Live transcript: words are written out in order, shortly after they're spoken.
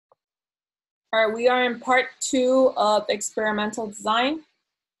All right, we are in part 2 of experimental design.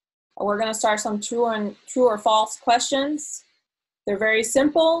 We're going to start some true or false questions. They're very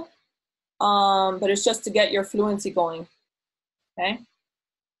simple, but it's just to get your fluency going. Okay.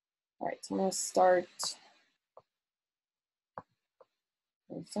 All right, so I'm going to start.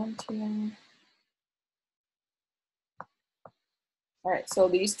 Presenting. All right, so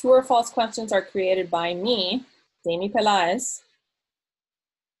these true or false questions are created by me, Daymi Pelaez.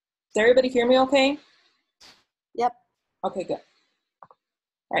 Does everybody hear me okay? Yep. Okay, good.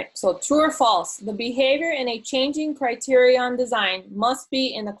 All right, so true or false, the behavior in a changing criterion design must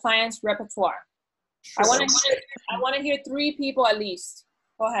be in the client's repertoire. I want to hear 3 people at least.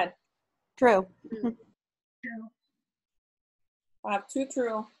 Go ahead. True. True. I have 2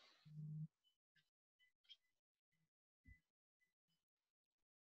 true.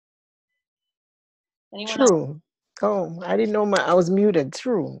 Anyone True. else? Oh, I didn't know I was muted.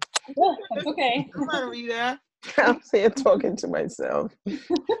 True. Yeah, that's okay. Come on, Rita. I'm saying talking to myself. Must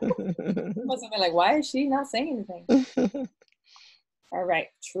have been like, why is she not saying anything? All right,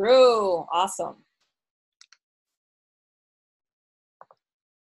 true. Awesome.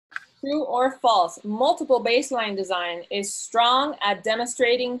 True or false, multiple baseline design is strong at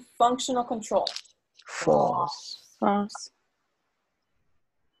demonstrating functional control. False. False.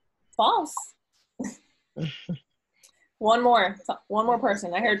 False. One more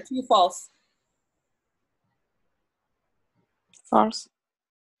person. I heard 2 false. False.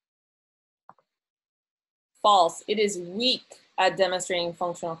 False. It is weak at demonstrating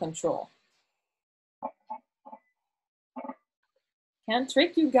functional control. Can't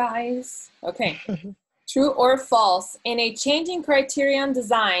trick you guys. Okay. True or false, in a changing criterion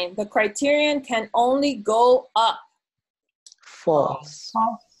design, the criterion can only go up. False.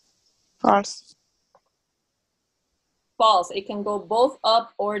 False. False. It can go both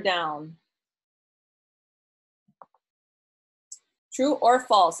up or down. True or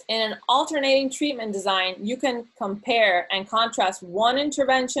false, in an alternating treatment design, you can compare and contrast one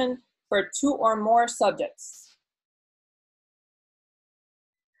intervention for 2 or more subjects.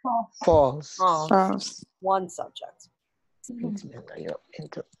 False. False. One subject. You're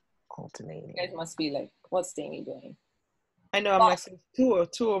into alternating. You guys must be like, what's Daymi doing? I know, I'm like two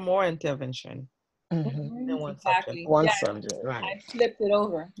or more intervention. Mm-hmm. In one Exactly. subject. One Yeah, subject, right. I flipped it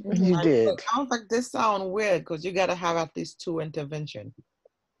over. You did. I was like, this sounds weird because you got to have at least 2 intervention.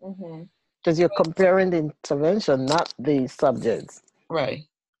 Because you're comparing the intervention, not the subjects. Right.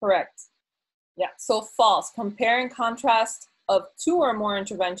 Correct. Yeah, so false. Compare and contrast of 2 or more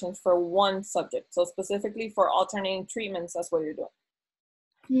interventions for one subject. So specifically for alternating treatments, that's what you're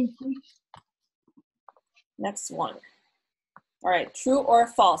doing. Next one. All right, true or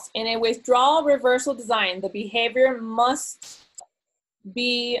false. In a withdrawal reversal design, the behavior must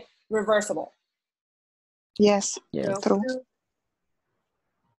be reversible. Yes. Yes. True.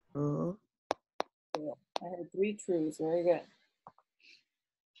 Uh-huh. I heard 3 trues. Very good.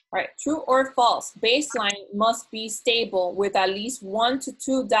 All right, true or false. Baseline must be stable with at least 1 to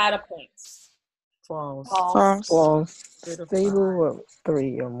 2 data points. False. False. False. 3 to 5. Stable with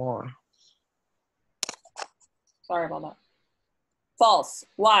 3 or more. Sorry about that. False.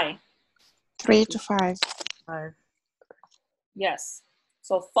 Why? 3 to 5. 5. Yes.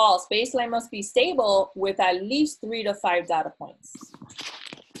 So false. Baseline must be stable with at least 3 to 5 data points.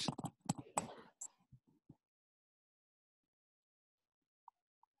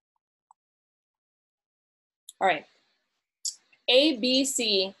 All right.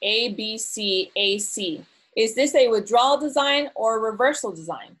 ABC, ABC, AC. Is this a withdrawal design or a reversal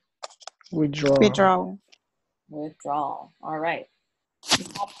design? Withdrawal. Withdrawal. All right.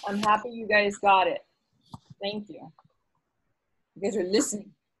 I'm happy you guys got it. Thank you. You guys are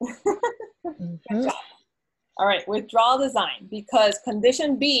listening. Good job. All right, withdrawal design, because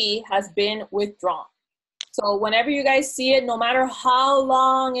condition B has been withdrawn. So whenever you guys see it, no matter how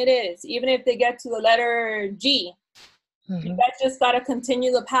long it is, even if they get to the letter G, you guys just got to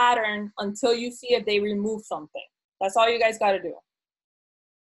continue the pattern until you see if they remove something. That's all you guys got to do.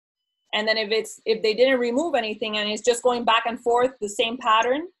 And then if they didn't remove anything and it's just going back and forth, the same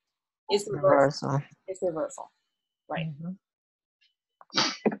pattern, it's reversal. It's reversal, right?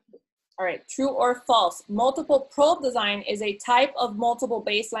 All right, true or false. Multiple probe design is a type of multiple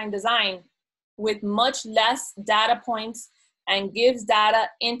baseline design with much less data points and gives data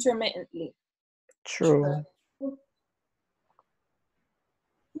intermittently. True.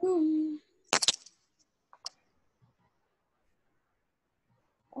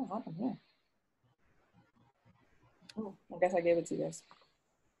 Oh, what happened here? Oh, I guess I gave it to you guys.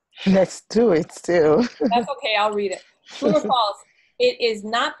 Let's do it still. That's okay, I'll read it. True or false? It is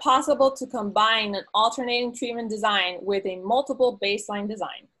not possible to combine an alternating treatment design with a multiple baseline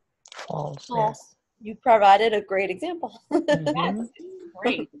design. False. Oh, Yes. you provided a great example. Yes, it's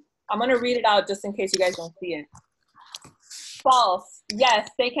great. I'm going to read it out just in case you guys don't see it. False. Yes,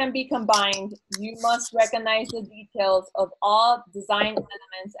 they can be combined. You must recognize the details of all design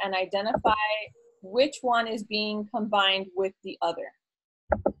elements and identify which one is being combined with the other.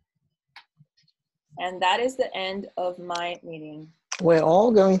 And that is the end of my meeting. We're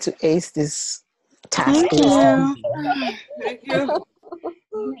all going to ace this task. Thank you. Thank you.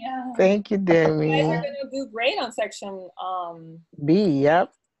 Yeah. Thank you, You guys are Daymi. going to do great on section B,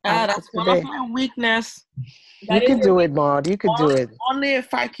 yep. That's one of my weakness. You could do it, Maud. You could do it. Only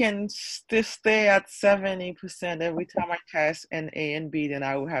if I can stay at 70% every time I test an A and B, then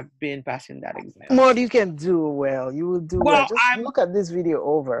I would have been passing that exam. Maud, you can do well. You will do well. Well, Just look at this video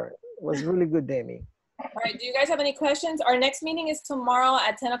over. It was really good, Daymi. All right, do you guys have any questions? Our next meeting is tomorrow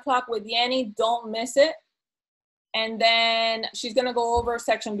at 10 o'clock with Yanni. Don't miss it. And then she's going to go over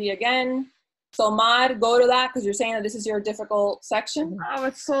section B again. So Maud, go to that because you're saying that this is your difficult section. Oh,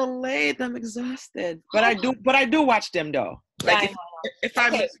 it's so late. I'm exhausted. But I do watch them though. Like Yeah, if I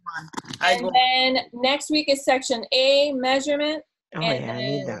miss one, I and go. then next week is section A, measurement. Oh, And yeah, I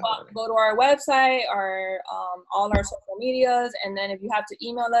need then that go to our website, all our social medias. And then if you have to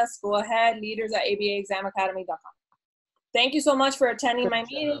email us, go ahead, leaders@abaexamacademy.com. Thank you so much for attending my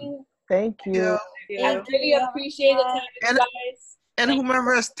meeting. Thank you. I really appreciate the time with you guys. And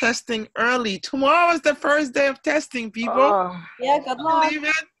whomever is testing early, tomorrow is the first day of testing, people. Oh, Yeah, good luck. Believe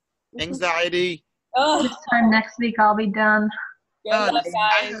it? Anxiety. Oh, This time next week I'll be done. good luck,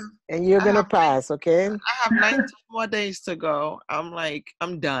 guys. and you're going to pass, okay? I have 19 more days to go.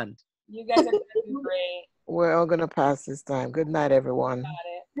 I'm done. You guys are going to do great. We're all going to pass this time. Good night, everyone. Got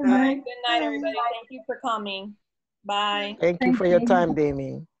it. All right. Good night, everybody. Thank you for coming. Bye. Thank you for your time,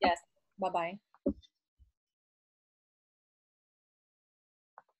 Daymi. Yes. Bye-bye.